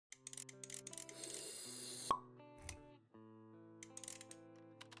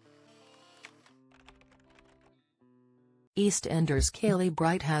EastEnders Kellie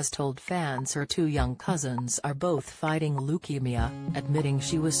Bright has told fans her two young cousins are both fighting leukemia, admitting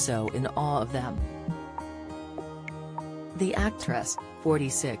she was so in awe of them. The actress,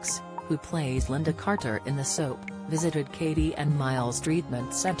 46, who plays Linda Carter in the soap, visited Katie and Miles'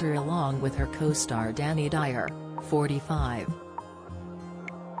 treatment center along with her co-star Danny Dyer, 45.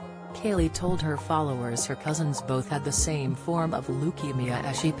 Kellie told her followers her cousins both had the same form of leukemia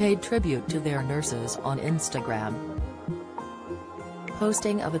as she paid tribute to their nurses on Instagram.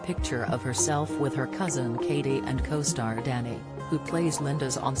 Posting of a picture of herself with her cousin Katie and co-star Danny, who plays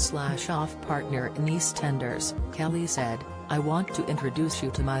Linda's on/off partner in EastEnders, Kellie said, "I want to introduce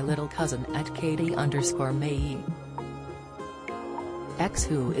you to my little cousin at Katie_May. X,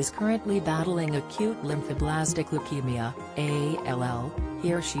 who is currently battling acute lymphoblastic leukemia, ALL,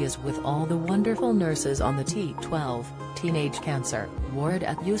 here she is with all the wonderful nurses on the T12, teenage cancer, ward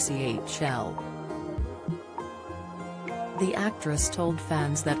at UCHL." The actress told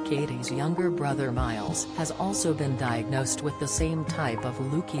fans that Katie's younger brother Miles has also been diagnosed with the same type of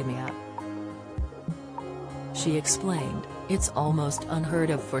leukemia. She explained, "It's almost unheard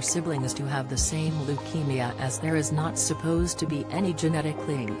of for siblings to have the same leukemia as there is not supposed to be any genetic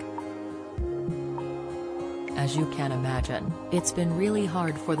link. As you can imagine, it's been really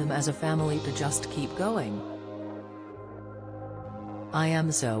hard for them as a family to just keep going. I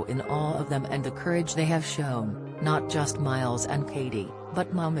am so in awe of them and the courage they have shown, not just Miles and Katie,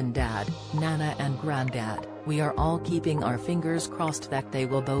 but Mom and Dad, Nana and Granddad. We are all keeping our fingers crossed that they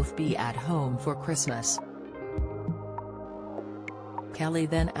will both be at home for Christmas." Kellie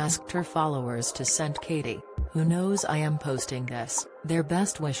then asked her followers to send Katie, who knows I am posting this, their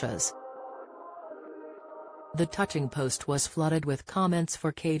best wishes. The touching post was flooded with comments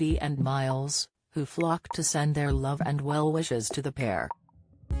for Katie and Miles, who flocked to send their love and well wishes to the pair.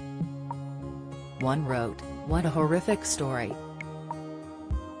 One wrote, "What a horrific story.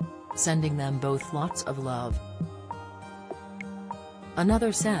 Sending them both lots of love."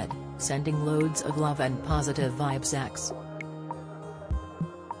 Another said, "Sending loads of love and positive vibes X."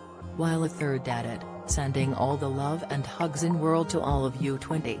 While a third added, "Sending all the love and hugs in world to all of you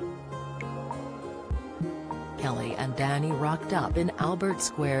 20. Kellie and Danny rocked up in Albert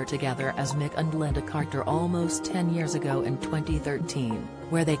Square together as Mick and Linda Carter almost 10 years ago in 2013,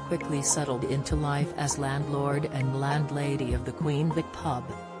 where they quickly settled into life as landlord and landlady of the Queen Vic pub.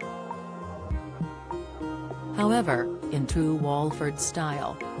 However, in true Walford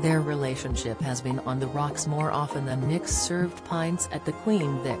style, their relationship has been on the rocks more often than Mick's served pints at the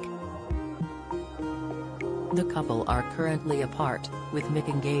Queen Vic. The couple are currently apart, with Mick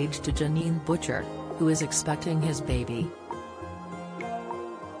engaged to Janine Butcher, who is expecting his baby.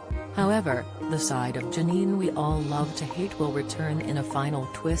 However, the side of Janine we all love to hate will return in a final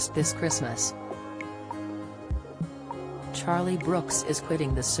twist this Christmas. Charlie Brooks is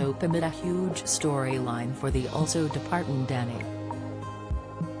quitting the soap amid a huge storyline for the also departing Danny.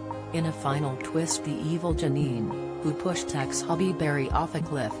 In a final twist, the evil Janine, who pushed ex-hubby Barry off a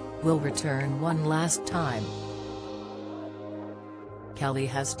cliff, will return one last time. Kellie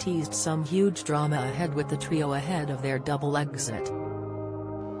has teased some huge drama ahead with the trio ahead of their double exit.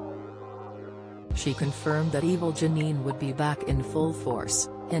 She confirmed that evil Janine would be back in full force,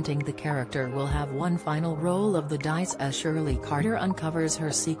 hinting the character will have one final roll of the dice as Shirley Carter uncovers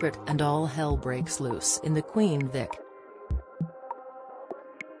her secret and all hell breaks loose in the Queen Vic.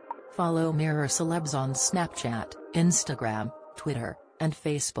 Follow Mirror Celebs on Snapchat, Instagram, Twitter, and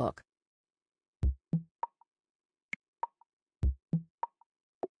Facebook.